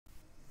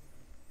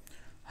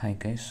Hi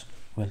guys,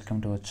 welcome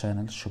to our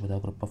channel SHUBHADA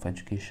Group of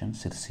Education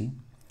Sirsi.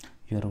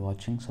 You are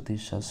watching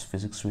Satish's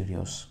physics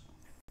videos.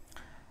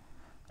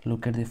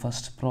 Look at the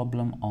first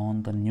problem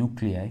on the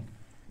nuclei.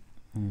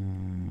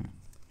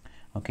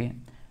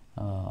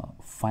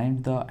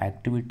 Find the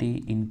activity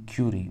in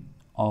Curie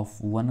of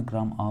 1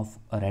 gram of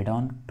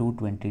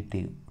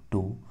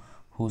radon-222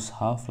 whose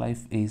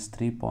half-life is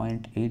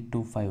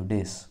 3.825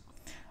 days.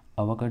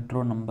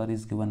 Avogadro number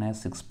is given as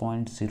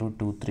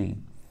 6.023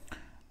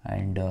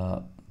 and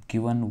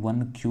given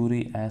 1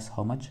 Curie as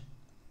how much?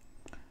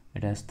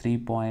 It has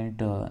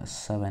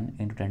 3.7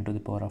 into 10 to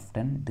the power of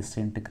 10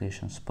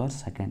 disintegrations per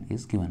second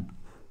is given.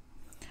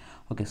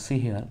 Okay, see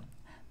here,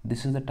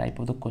 this is the type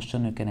of the question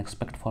you can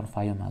expect for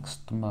 5 marks.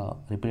 ತುಂಬಾ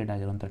repeated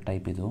ಆಗಿರುವಂಥ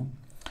type ಇದು.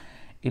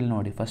 ಇಲ್ಲಿ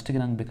ನೋಡಿ, ಫಸ್ಟಿಗೆ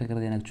ನಂಗೆ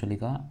ಬೇಕಾಗಿರೋದು ಏನು actually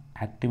ಈಗ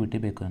ಆ್ಯಕ್ಟಿವಿಟಿ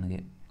ಬೇಕು ನನಗೆ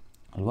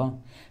ಅಲ್ವಾ.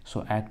 So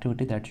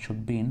activity that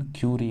should be in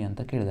Curie ಅಂತ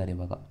ಕೇಳಿದ್ದಾರೆ.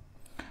 ಇವಾಗ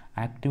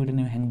ಆ್ಯಕ್ಟಿವಿಟಿ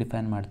ನೀವು ಹೆಂಗೆ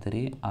ಡಿಫೈನ್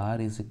ಮಾಡ್ತೀರಿ? R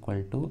is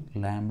equal to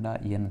lambda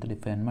N ಅಂತ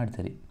ಡಿಫೈನ್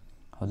ಮಾಡ್ತೀರಿ,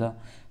 ಹೌದಾ.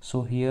 So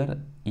here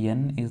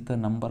N is the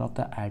number of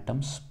the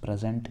atoms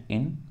present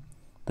in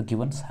the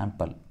given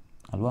sample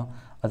ಅಲ್ವಾ.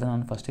 ಅದನ್ನು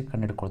ನಾನು ಫಸ್ಟಿಗೆ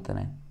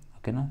ಕಂಡುಹಿಡ್ಕೊಳ್ತೇನೆ,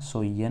 ಓಕೆನಾ. So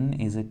N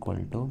is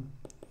equal to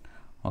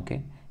okay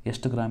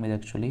ಎಷ್ಟು ಗ್ರಾಮ್ ಇದೆ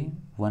actually?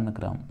 1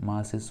 gram.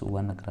 Mass is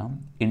 1 gram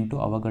into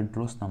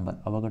ಅವಗಡ್ರೋಸ್ number.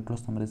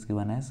 ಅವಗಡ್ರೋಸ್ number is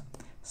given as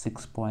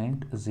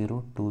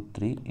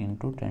 6.023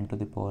 into 10 to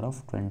the power of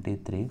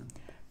 23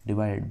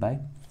 divided by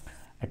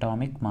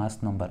atomic mass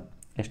number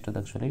ಎಷ್ಟದು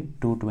actually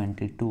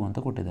 222 ಅಂತ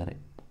ಕೊಟ್ಟಿದ್ದಾರೆ,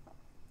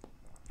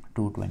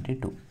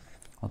 222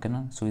 ಓಕೆನಾ.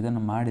 ಸೊ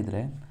ಇದನ್ನು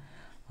ಮಾಡಿದರೆ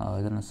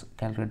ಇದನ್ನು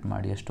ಕ್ಯಾಲ್ಕುಲೇಟ್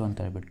ಮಾಡಿ ಎಷ್ಟು ಅಂತ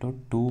ಹೇಳ್ಬಿಟ್ಟು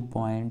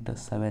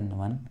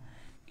 2.71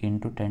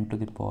 into 10 to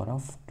the power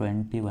of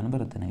 21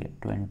 ಬರುತ್ತೆ ನನಗೆ.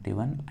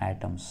 21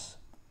 atoms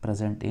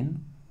present in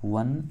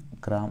 1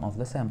 gram of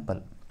the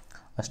sample,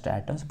 ಅಷ್ಟು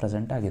ಆಟಮ್ಸ್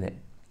ಪ್ರೆಸೆಂಟ್ ಆಗಿದೆ,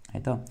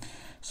 ಆಯಿತಾ.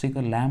 ಸೊ ಈಗ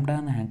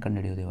ಲ್ಯಾಂಬ್ಡಾನ ಹೆಂಗೆ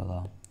ಕಂಡುಹಿಡಿಯೋದು ಇವಾಗ?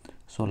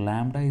 So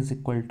lambda is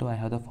equal to I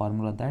have the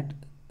formula that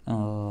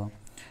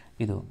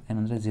ಇದು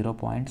ಏನಂದರೆ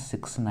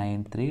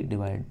 0.693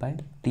 ಡಿವೈಡ್ ಬೈ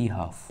ಟಿ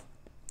ಹಾಫ್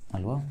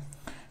ಅಲ್ವಾ.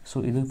 ಸೊ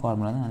ಇದು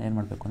ಫಾರ್ಮುಲಾನ ನಾನು ಏನು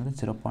ಮಾಡಬೇಕು ಅಂದರೆ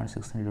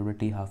 0.693 ಡಿವೈಡ್ ಬೈ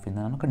ಟಿ ಹಾಫಿಂದ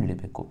ನಾನು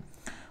ಕಂಡುಹಿಡಬೇಕು.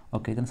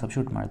 ಓಕೆ, ಇದನ್ನು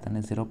ಸಬ್ಸ್ಟಿಟ್ಯೂಟ್ ಮಾಡ್ತಾನೆ.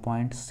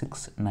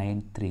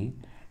 0.693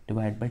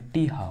 ಡಿವೈಡ್ ಬೈ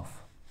ಟಿ ಹಾಫ್,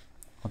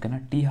 ಓಕೆನಾ.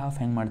 ಟಿ ಹಾಫ್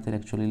ಹೆಂಗೆ ಮಾಡ್ತೀರಿ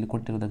ಆ್ಯಕ್ಚುಲಿ? ಇಲ್ಲಿ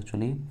ಕೊಟ್ಟಿರೋದು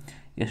ಆ್ಯಕ್ಚುಲಿ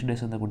ಎಷ್ಟು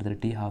ಡೇಸ್ ಅಂತ ಕೊಟ್ಟಿದ್ದಾರೆ?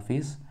 ಟಿ ಹಾಫ್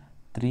ಈಸ್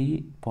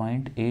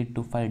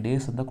 3.825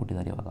 ಡೇಸ್ ಅಂತ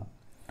ಕೊಟ್ಟಿದ್ದಾರೆ ಇವಾಗ,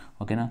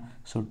 ಓಕೆನಾ.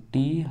 So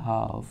T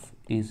half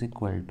is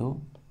equal to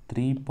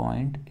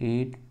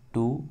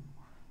 3.82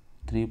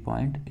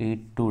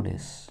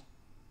 days,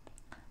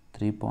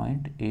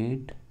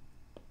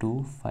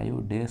 3.825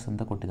 days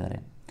ಅಂತ ಕೊಟ್ಟಿದ್ದಾರೆ.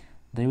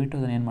 ದಯವಿಟ್ಟು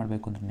ಅದನ್ನು ಏನು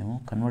ಮಾಡಬೇಕು ಅಂದರೆ ನೀವು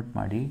ಕನ್ವರ್ಟ್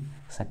ಮಾಡಿ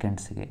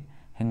ಸೆಕೆಂಡ್ಸಿಗೆ.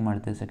 ಹೆಂಗೆ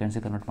ಮಾಡ್ತೀವಿ?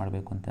 ಸೆಕೆಂಡ್ಸಿಗೆ ಕನ್ವರ್ಟ್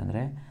ಮಾಡಬೇಕು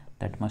ಅಂತಂದರೆ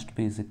that must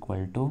be is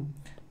equal to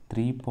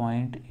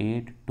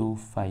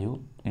 3.825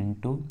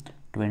 into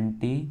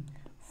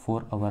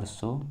 24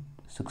 hours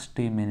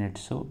 60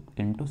 minutes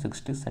into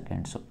 60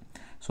 seconds.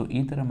 So ಈ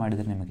ಥರ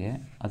ಮಾಡಿದರೆ ನಿಮಗೆ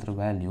ಅದರ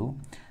ವ್ಯಾಲ್ಯೂ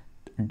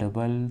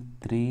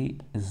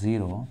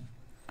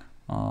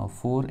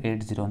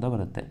 330,480 ಅಂತ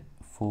ಬರುತ್ತೆ.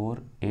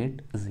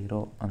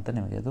 480 ಅಂತ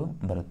ನಿಮಗೆ ಅದು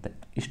ಬರುತ್ತೆ.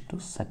 ಇಷ್ಟು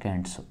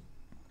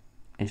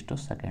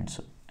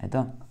ಸೆಕೆಂಡ್ಸು,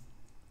 ಆಯಿತಾ.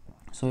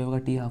 ಸೊ ಇವಾಗ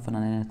ಟಿ ಹಾಫ್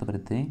ನಾನು ಏನಂತ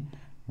ಬರೀತೀನಿ?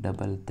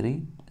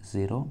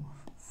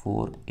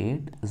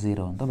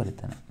 330,480 ಅಂತ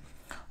ಬರೀತಾನೆ,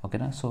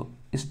 ಓಕೆನಾ. ಸೊ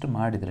ಇಷ್ಟು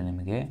ಮಾಡಿದರೆ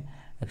ನಿಮಗೆ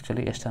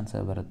ಆ್ಯಕ್ಚುಲಿ ಎಷ್ಟು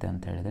ಆನ್ಸರ್ ಬರುತ್ತೆ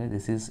ಅಂತ ಹೇಳಿದರೆ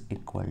this is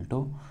equal to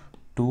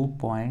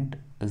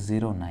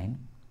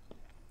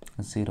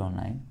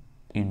 2.0909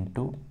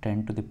 into 10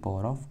 to the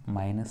power of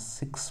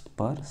 -6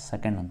 per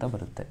second ಅಂತ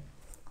ಬರುತ್ತೆ.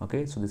 Okay,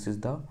 so this is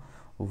the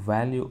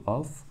value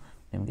of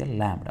ನಿಮಗೆ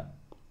lambda.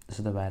 This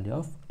is the value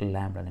of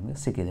lambda ನಿಮಗೆ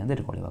ಸಿಕ್ಕಿದೆ ಅಂತ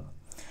ಇಟ್ಕೊಳ್ಳಿ. ಇವಾಗ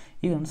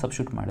ಈಗ ನಾನು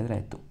ಸಬ್ಸ್ಟಿಟ್ಯೂಟ್ ಮಾಡಿದರೆ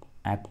ಆಯಿತು.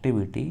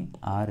 Activity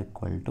R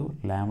equal to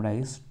lambda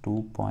is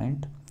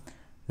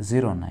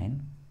 2.09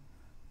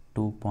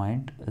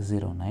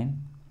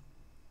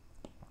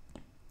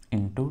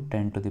 into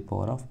 10 to the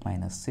power of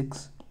 -6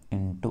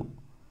 into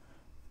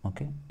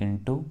okay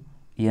into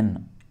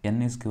N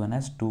is given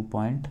as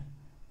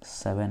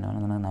 2.7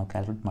 ಅದನ್ನು ನಾವು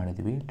ಕ್ಯಾಲ್ಕುಲೇಟ್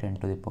ಮಾಡಿದ್ದೀವಿ. 10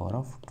 to the power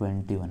of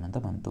 21 ಅಂತ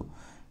ಬಂತು.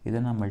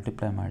 ಇದನ್ನು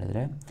ಮಲ್ಟಿಪ್ಲೈ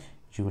ಮಾಡಿದರೆ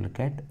you will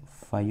get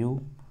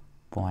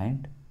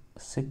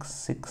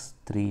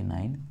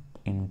 5.6639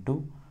 into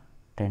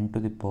 10 to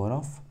the power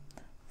of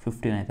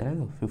 15 ಆಯ್ತಾರೆ.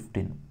 ಅದು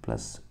 15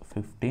 plus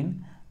 15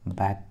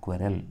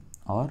 ಬ್ಯಾಕ್ವೆರಲ್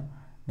R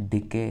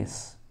ಡಿಕೇಸ್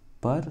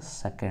per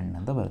second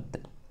ಅಂತ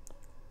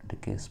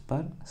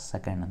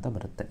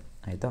ಬರುತ್ತೆ.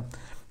 ಆಯಿತಾ.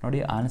 ನೋಡಿ,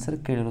 ಆನ್ಸರ್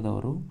ಕೇಳಿರೋದು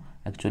ಅವರು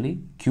ಆ್ಯಕ್ಚುಲಿ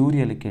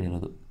ಕ್ಯೂರಿಯಲ್ಲಿ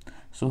ಕೇಳಿರೋದು.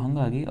 ಸೊ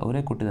ಹಾಗಾಗಿ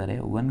ಅವರೇ ಕೊಟ್ಟಿದ್ದಾರೆ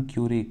 1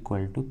 Curie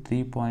equal to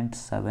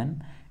 3.7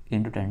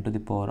 into 10 to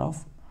the power of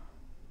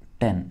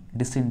 10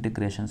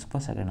 ಡಿಸ್ಇಂಟಿಗ್ರೇಷನ್ಸ್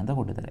per second ಅಂತ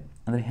ಕೊಟ್ಟಿದ್ದಾರೆ.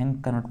 ಅಂದರೆ ಹೆಂಗೆ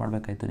ಕನ್ವರ್ಟ್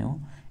ಮಾಡಬೇಕಾಯ್ತು ನೀವು?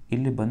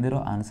 ಇಲ್ಲಿ ಬಂದಿರೋ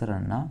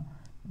ಆನ್ಸರನ್ನು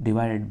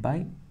ಡಿವೈಡೆಡ್ ಬೈ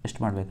ಎಷ್ಟು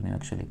ಮಾಡಬೇಕು ನೀವು?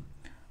 Actually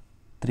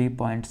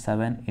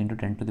 3.7 into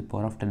 10 to the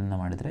power of 10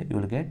 ಮಾಡಿದರೆ you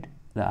will get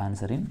the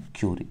answer in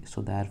Curie. So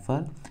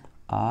therefore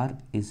R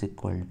is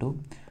equal to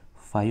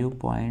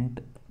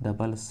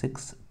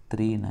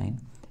 5.6639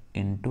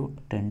 into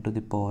 10 to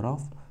the power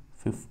of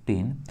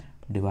 15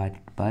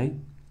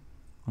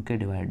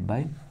 divided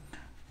by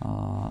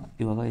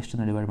ಇವಾಗ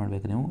ಎಷ್ಟನ್ನು ಡಿವೈಡ್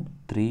ಮಾಡಬೇಕು ನೀವು?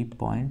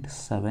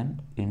 3.7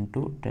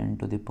 into 10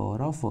 to the power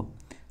of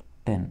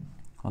 10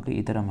 okay,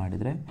 ಈ ಥರ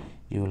ಮಾಡಿದರೆ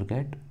you will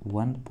get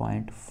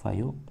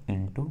 1.5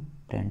 into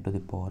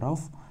 10⁵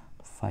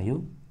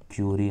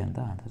 Curie ಅಂತ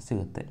answer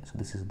ಸಿಗುತ್ತೆ. So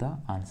this is the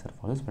answer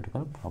for this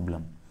particular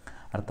problem.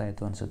 ಅರ್ಥ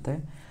ಆಯಿತು ಅನಿಸುತ್ತೆ.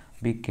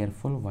 Be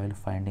careful while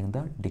finding the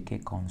DK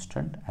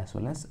constant as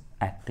well as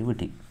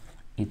activity.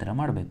 ಈ ಥರ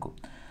ಮಾಡಬೇಕು.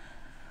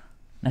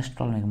 ನೆಕ್ಸ್ಟ್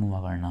ಪ್ರಾಬ್ಲಮ್ಗೆ ಮೂವ್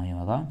ಆಗೋಣ ನಾವು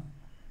ಇವಾಗ.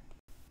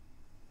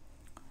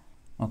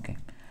 Okay,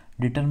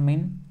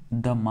 determine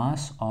the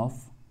mass of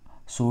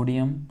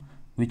sodium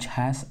which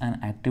has an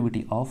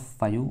activity of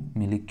 5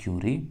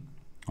 millicurie.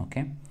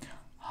 Okay,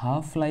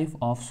 half-life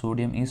of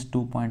sodium is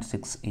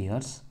 2.6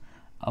 years.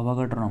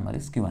 Avogadro number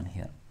is given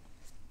here.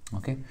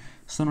 Okay,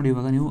 so ನೋಡಿ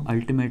ಇವಾಗ ನೀವು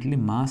ultimately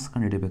mass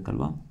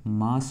ಕಂಡುಹಿಡಿಯಬೇಕಲ್ವಾ.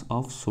 Mass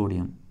of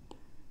sodium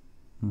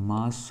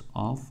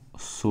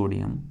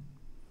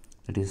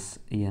that is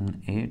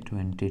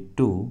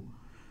Na22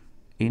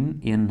 in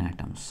n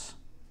atoms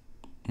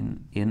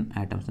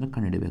ಅನ್ನು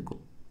ಕಂಡುಹಿಡಿಯಬೇಕು.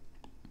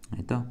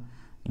 ಆಯಿತಾ?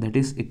 that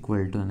is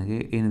equal to ನನಗೆ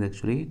ಏನಿದೆ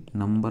actually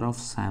number of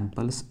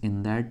samples in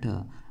that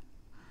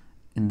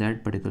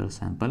particular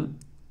sample.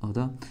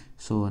 ಹೌದಾ?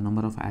 So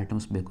number of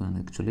atoms ಬೇಕು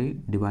ನನಗೆ ಆ್ಯಕ್ಚುಲಿ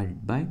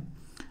ಡಿವೈಡೆಡ್ ಬೈ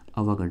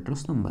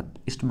ಅವಗಡ್ರೋಸ್ ನಂಬರ್.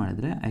 ಇಷ್ಟು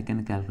ಮಾಡಿದರೆ I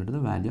can calculate the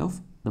value of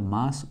the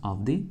mass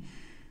of the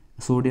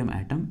sodium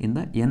atom in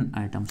the n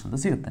atoms ಅಂತ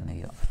ಸಿಗುತ್ತೆ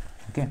ನನಗೆ.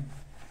 Okay,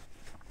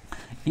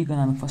 ಈಗ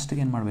ನಾನು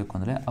ಫಸ್ಟಿಗೆ ಏನು ಮಾಡಬೇಕು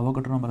ಅಂದರೆ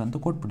ಅವಗಡ್ರೋ ನಂಬರ್ ಅಂತೂ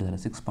ಕೊಟ್ಬಿಟ್ಟಿದ್ದಾರೆ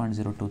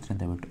 6.023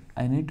 ಅಂತ ಹೇಳ್ಬಿಟ್ಟು.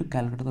 I need to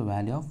calculate the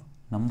value of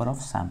number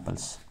of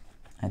samples.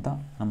 ಆಯಿತಾ?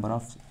 ನಂಬರ್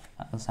ಆಫ್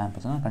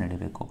ಸ್ಯಾಂಪಲ್ಸನ್ನು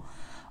ಕಂಡುಹಿಡಿಯಬೇಕು.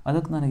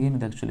 ಅದಕ್ಕೆ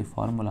ನನಗೇನಿದೆ ಆ್ಯಕ್ಚುಲಿ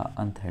ಫಾರ್ಮುಲಾ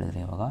ಅಂತ ಹೇಳಿದರೆ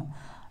ಇವಾಗ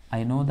ಐ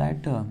ನೋ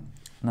ದ್ಯಾಟ್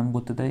ನಮ್ಗೆ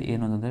ಗೊತ್ತಿದೆ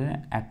ಏನು ಅಂತಂದರೆ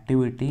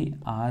activity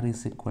R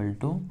is equal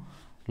to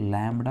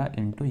lambda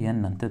into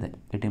N ಅಂತಿದೆ.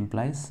 It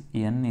implies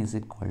N is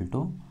equal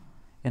to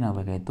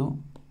ಏನಾಗಬೇಕಾಯಿತು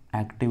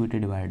activity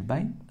divide by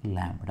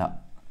lambda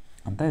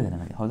ಅಂತ ಇದೆ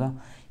ನನಗೆ. ಹೌದಾ?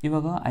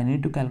 ಇವಾಗ I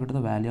need to calculate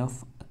the value of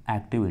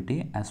activity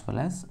as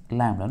well as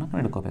ಲ್ಯಾಂಬ್ಡಾನ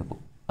ಕಂಡುಹಿಡ್ಕೋಬೇಕು.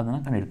 ಅದನ್ನು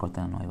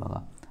ಕಂಡುಹಿಡ್ಕೊಳ್ತೇನೆ ನಾನು ಇವಾಗ.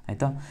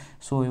 ಆಯಿತಾ?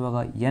 ಸೊ ಇವಾಗ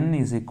ಎನ್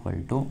ಈಸ್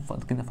ಈಕ್ವಲ್ ಟು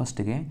ಅದಕ್ಕಿಂತ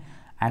ಫಸ್ಟಿಗೆ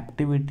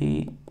ಆ್ಯಕ್ಟಿವಿಟಿ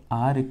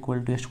ಆರ್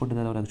ಈಕ್ವಲ್ ಟು ಎಷ್ಟು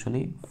ಕೊಟ್ಟಿದ್ದಾರೆ ಅವರು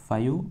ಆ್ಯಕ್ಚುಲಿ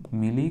 5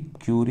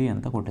 millicurie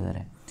ಅಂತ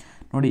ಕೊಟ್ಟಿದ್ದಾರೆ.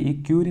 ನೋಡಿ, ಈ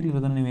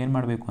ಕ್ಯೂರಿಲಿರೋದನ್ನು ನೀವು ಏನು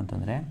ಮಾಡಬೇಕು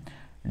ಅಂತಂದರೆ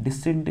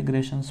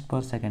ಡಿಸ್ಇಂಟಿಗ್ರೇಷನ್ಸ್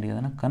ಪರ್ ಸೆಕೆಂಡಿಗೆ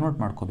ಅದನ್ನು ಕನ್ವರ್ಟ್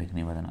ಮಾಡ್ಕೋಬೇಕು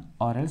ನೀವು ಅದನ್ನು,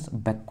 ಆರ್ ಎಲ್ಸ್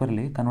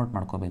ಬೆಕ್ವರ್ಲಿ ಕನ್ವರ್ಟ್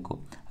ಮಾಡ್ಕೋಬೇಕು.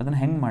 ಅದನ್ನು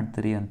ಹೆಂಗೆ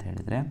ಮಾಡ್ತೀರಿ ಅಂತ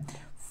ಹೇಳಿದರೆ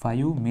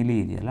 5 milli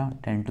ಇದೆಯಲ್ಲ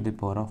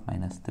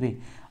 10⁻³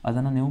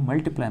 ಅದನ್ನು ನೀವು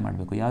ಮಲ್ಟಿಪ್ಲೈ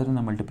ಮಾಡಬೇಕು.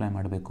 ಯಾವುದನ್ನು ಮಲ್ಟಿಪ್ಲೈ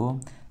ಮಾಡಬೇಕು?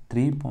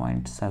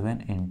 3.7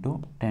 ಇಂಟು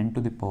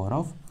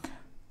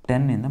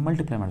 10⁻10 ಇಂದ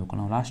ಮಲ್ಟಿಪ್ಲೈ ಮಾಡಬೇಕು.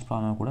 ನಾವು ಲಾಸ್ಟ್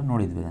ಪ್ರಾಬ್ಲಮ್ ಕೂಡ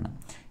ನೋಡಿದ್ವಿ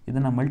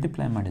ಇದನ್ನು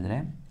ಮಲ್ಟಿಪ್ಲೈ ಮಾಡಿದರೆ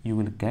you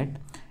will get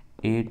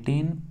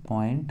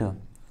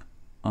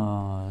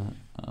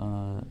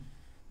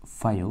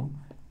 18.5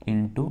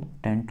 into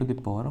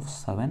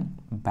 10⁻7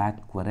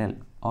 ಬ್ಯಾಕ್ವರೆಲ್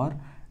R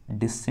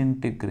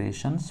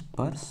ಡಿಸ್ಇಂಟಿಗ್ರೇಷನ್ಸ್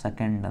per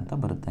second ಅಂತ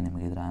ಬರುತ್ತೆ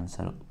ನಿಮಗೆ ಇದರ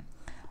ಆನ್ಸರು.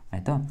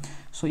 ಆಯಿತಾ?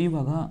 ಸೊ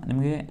ಇವಾಗ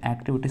ನಿಮಗೆ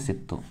ಆ್ಯಕ್ಟಿವಿಟಿ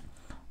ಸಿಕ್ತು.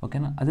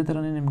 ಓಕೆನಾ? ಅದೇ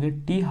ಥರನೇ ನಿಮಗೆ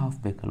ಟಿ ಹಾಫ್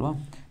ಬೇಕಲ್ವಾ.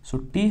 ಸೊ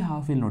ಟಿ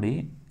ಹಾಫ್ ಇಲ್ಲಿ ನೋಡಿ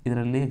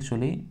ಇದರಲ್ಲಿ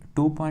ಆ್ಯಕ್ಚುಲಿ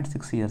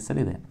 2.6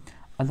 ಇಯರ್ಸಲ್ಲಿದೆ.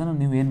 ಅದನ್ನು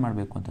ನೀವು ಏನು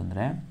ಮಾಡಬೇಕು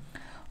ಅಂತಂದರೆ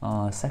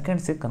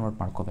ಸೆಕೆಂಡ್ಸಿಗೆ ಕನ್ವರ್ಟ್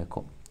ಮಾಡ್ಕೋಬೇಕು.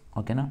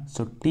 ಓಕೆನಾ?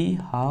 So T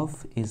half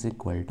is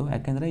equal to,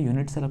 ಯಾಕೆಂದರೆ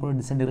ಯೂನಿಟ್ಸ್ ಎಲ್ಲ ಕೂಡ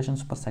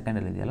ಡಿಸ್ಇಂಟಿಗ್ರೇಷನ್ಸ್ ಪರ್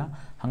ಸೆಕೆಂಡಲ್ಲಿ ಇದೆಯಲ್ಲ,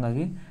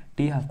 ಹಾಗಾಗಿ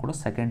ಟಿ ಹಾಫ್ ಕೂಡ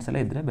ಸೆಕೆಂಡ್ಸಲ್ಲೇ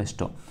ಇದ್ದರೆ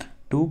ಬೆಸ್ಟು.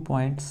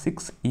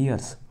 2.6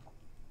 ಇಯರ್ಸ್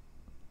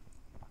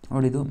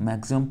ನೋಡಿ, ಇದು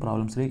ಮ್ಯಾಕ್ಸಿಮಮ್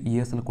ಪ್ರಾಬ್ಲಮ್ಸ್ಗೆ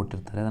ಇಯರ್ಸಲ್ಲಿ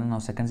ಕೊಟ್ಟಿರ್ತಾರೆ. ಅದನ್ನು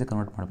ನಾವು ಸೆಕೆಂಡ್ಸಿಗೆ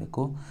ಕನ್ವರ್ಟ್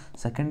ಮಾಡಬೇಕು.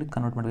 ಸೆಕೆಂಡ್ಗೆ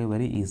ಕನ್ವರ್ಟ್ ಮಾಡೋದು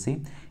ವೆರಿ ಈಸಿ.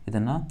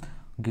 ಇದನ್ನು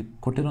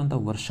ಕೊಟ್ಟಿರುವಂಥ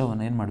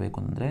ವರ್ಷವನ್ನು ಏನು ಮಾಡಬೇಕು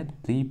ಅಂದರೆ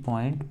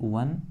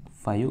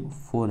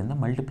 3.154 ಇಂದ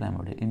ಮಲ್ಟಿಪ್ಲೈ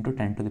ಮಾಡಿ ಇಂಟು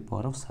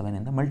 10⁻7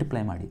 ಇಂದ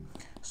ಮಲ್ಟಿಪ್ಲೈ ಮಾಡಿ.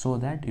 So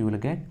that you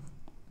will get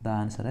the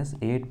answer as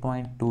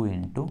 8.2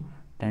 into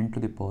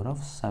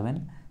 10⁻7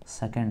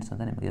 seconds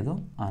ಅಂತ ನಿಮಗೆ ಅದು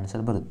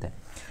ಆನ್ಸರ್ ಬರುತ್ತೆ.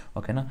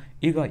 ಓಕೆನಾ?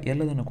 ಈಗ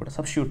ಎಲ್ಲದನ್ನು ಕೂಡ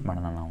ಸಬ್ಸ್ಟಿಟ್ಯೂಟ್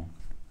ಮಾಡೋಣ ನಾವು.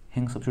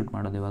 ಹೆಂಗೆ ಸಬ್ಸ್ಟಿಟ್ಯೂಟ್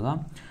ಮಾಡೋದು ಇವಾಗ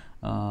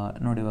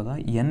ನೋಡಿ, ಇವಾಗ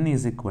N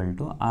is equal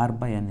to R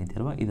by N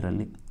ಇದೆಯಲ್ವ,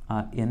 ಇದರಲ್ಲಿ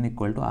N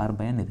equal to R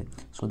by N ಇದೆ.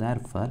 So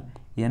there for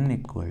N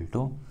equal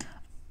to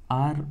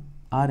R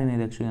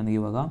ಏನಿದೆ ಆ್ಯಕ್ಚುಲಿ ನನಗೆ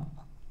ಇವಾಗ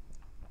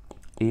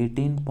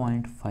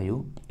 18.5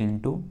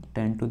 ಇಂಟು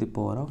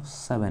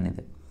 10⁻7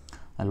 ಇದೆ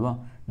ಅಲ್ವಾ,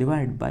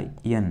 ಡಿವೈಡ್ ಬೈ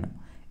ಎನ್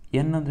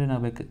ಅಂದರೆ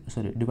ಏನಾಗಬೇಕು,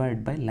 ಡಿವೈಡ್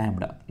ಬೈ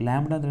ಲ್ಯಾಂಬ್ಡಾ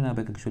ಅಂದರೆ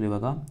ಏನಾಗಬೇಕು ಆ್ಯಕ್ಚುಲಿ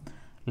ಇವಾಗ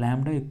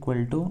ಲ್ಯಾಂಬ್ಡಾ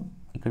ಈಕ್ವಲ್ ಟು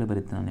ಈ ಕಡೆ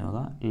ಬರೀತೀನಿ ನಾನು ಇವಾಗ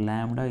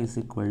lambda is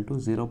equal to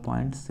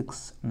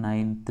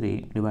 0.693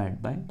 divide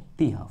by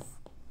T half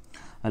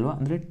ಅಲ್ವಾ.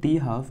 ಅಂದರೆ ಟಿ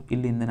ಹಾಫ್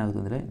ಇಲ್ಲಿಂದ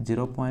ಏನಾಗುತ್ತೆ ಅಂದರೆ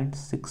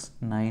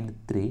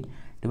 0.693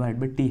 divide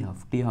by T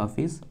half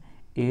is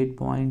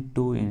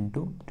 8.2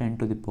 into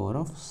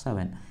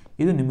 10⁻7.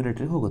 ಇದು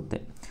ನ್ಯೂಮರೇಟರ್ಗೆ ಹೋಗುತ್ತೆ.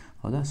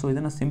 ಹೌದಾ? ಸೊ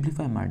ಇದನ್ನು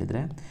ಸಿಂಪ್ಲಿಫೈ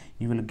ಮಾಡಿದರೆ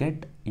you will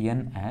get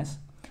N as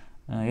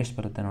ಎಷ್ಟು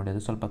ಬರುತ್ತೆ ನೋಡಿ.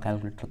 ಅದು ಸ್ವಲ್ಪ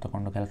ಕ್ಯಾಲ್ಕುಲೇಟರ್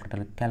ತೊಗೊಂಡು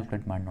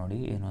ಕ್ಯಾಲ್ಕುಲೇಟ್ ಮಾಡಿ ನೋಡಿ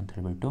ಏನು ಅಂತ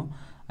ಹೇಳ್ಬಿಟ್ಟು.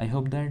 I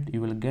hope that you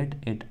will get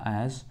it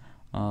as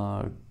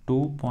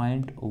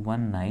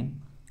 2.19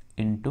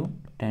 into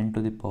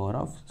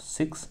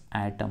 10⁻6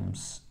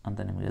 atoms ಅಂತ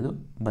ನಿಮಗೆ ಅದು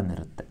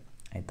ಬಂದಿರುತ್ತೆ.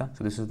 ಆಯಿತಾ? So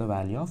this is the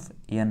value of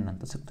N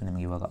ಅಂತ ಸಿಗ್ತದೆ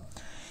ನಿಮಗೆ.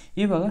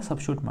 ಇವಾಗ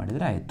ಸಬ್ಸ್ಟಿಟ್ಯೂಟ್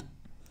ಮಾಡಿದರೆ ಆಯಿತು.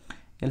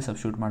 ಎಲ್ಲಿ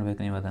ಸಬ್ಸ್ಟಿಟ್ಯೂಟ್ ಮಾಡಬೇಕು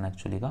ನೀವು ಅದನ್ನು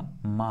ಆ್ಯಕ್ಚುಲಿ ಈಗ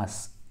ಮಾಸ್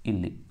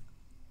ಇಲ್ಲಿ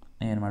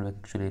ಏನು ಮಾಡಬೇಕು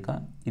ಆ್ಯಕ್ಚುಲಿ ಈಗ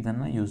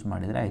ಇದನ್ನು ಯೂಸ್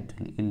ಮಾಡಿದರೆ ಆಯಿತು.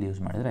 ಇಲ್ಲಿ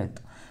ಯೂಸ್ ಮಾಡಿದರೆ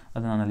ಆಯಿತು.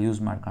 ಅದನ್ನು ನಾನು ಅಲ್ಲಿ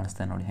ಯೂಸ್ ಮಾಡಿ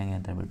ಕಾಣಿಸ್ತೇನೆ ನೋಡಿ ಹೆಂಗೆ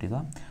ಅಂತ ಹೇಳ್ಬಿಟ್ಟು. ಈಗ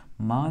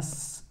mass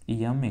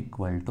M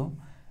equal to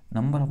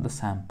number of the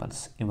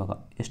samples ಇವಾಗ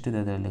ಎಷ್ಟಿದೆ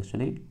ಅದರಲ್ಲಿ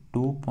ಆ್ಯಕ್ಚುಲಿ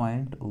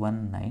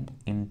 2.19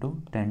 ಇಂಟು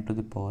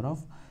 10⁻7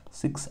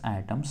 6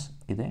 ಆಟಮ್ಸ್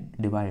ಇದೆ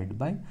ಡಿವೈಡೆಡ್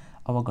ಬೈ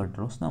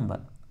ಅವಗಡ್ರೋಸ್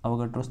ನಂಬರ್.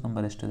 ಅವಗಡ್ರೋಸ್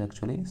ನಂಬರ್ ಎಷ್ಟಿದೆ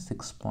ಆ್ಯಕ್ಚುಲಿ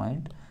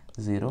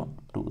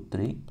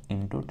 6.023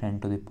 ಇಂಟು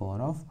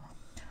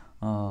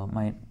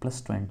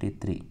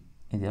 10⁻+23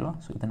 ಇದೆಯಲ್ವ.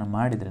 ಸೊ ಇದನ್ನು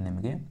ಮಾಡಿದರೆ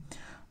ನಿಮಗೆ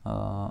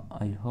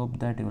I hope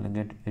that you will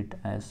get it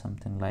as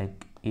something like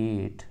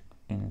 8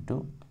 into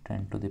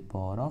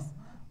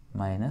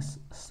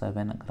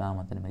 10⁻⁻7 gram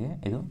ಅಂತ ನಿಮಗೆ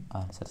ಇದು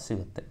ಆನ್ಸರ್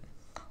ಸಿಗುತ್ತೆ.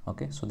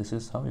 Okay, so this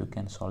is how you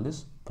can solve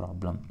this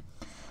problem.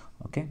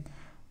 Okay,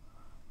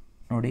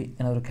 ನೋಡಿ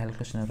ಏನಾದರೂ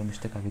ಕ್ಯಾಲ್ಕುಲೇಷನ್ ಏನಾದರೂ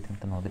ಮಿಸ್ಟೇಕ್ ಆಗಿದೆ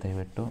ಅಂತ ನೋಡಿ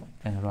ದಯವಿಟ್ಟು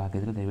ಏನಾದರೂ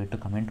ಆಗಿದ್ದರೆ ದಯವಿಟ್ಟು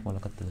ಕಮೆಂಟ್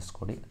ಮೂಲಕ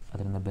ತಿಳಿಸ್ಕೊಡಿ,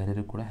 ಅದರಿಂದ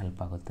ಬೇರೆಯವ್ರಿಗೂ ಕೂಡ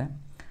ಹೆಲ್ಪ್ ಆಗುತ್ತೆ.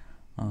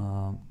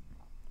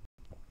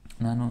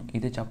 ನಾನು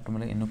ಇದೇ ಚಾಪ್ಟರ್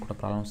ಮೇಲೆ ಇನ್ನೂ ಕೂಡ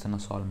ಪ್ರಾಬ್ಲಮ್ಸನ್ನು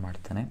ಸಾಲ್ವ್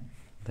ಮಾಡ್ತೇನೆ,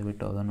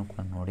 ದಯವಿಟ್ಟು ಅದನ್ನು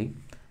ಕೂಡ ನೋಡಿ,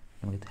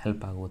 ನಿಮಗೆ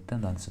ಹೆಲ್ಪ್ ಆಗುತ್ತೆ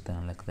ಅಂತ ಅನಿಸುತ್ತೆ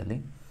ನನ್ನ ಲೆಕ್ಕದಲ್ಲಿ.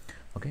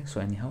 Okay, so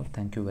any how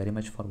thank you very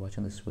much for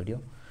watching this video.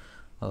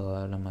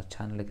 ನಮ್ಮ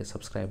ಚಾನಲ್ಗೆ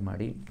ಸಬ್ಸ್ಕ್ರೈಬ್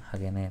ಮಾಡಿ,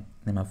 ಹಾಗೆಯೇ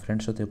ನಿಮ್ಮ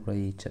ಫ್ರೆಂಡ್ಸ್ ಜೊತೆ ಕೂಡ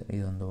ಈ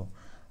ಒಂದು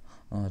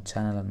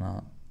ಚಾನಲನ್ನು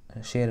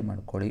ಶೇರ್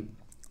ಮಾಡ್ಕೊಳ್ಳಿ,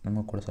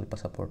 ನಮಗೂ ಕೂಡ ಸ್ವಲ್ಪ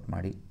ಸಪೋರ್ಟ್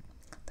ಮಾಡಿ.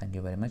 Thank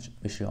you very much.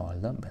 Wish you all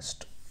the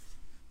best.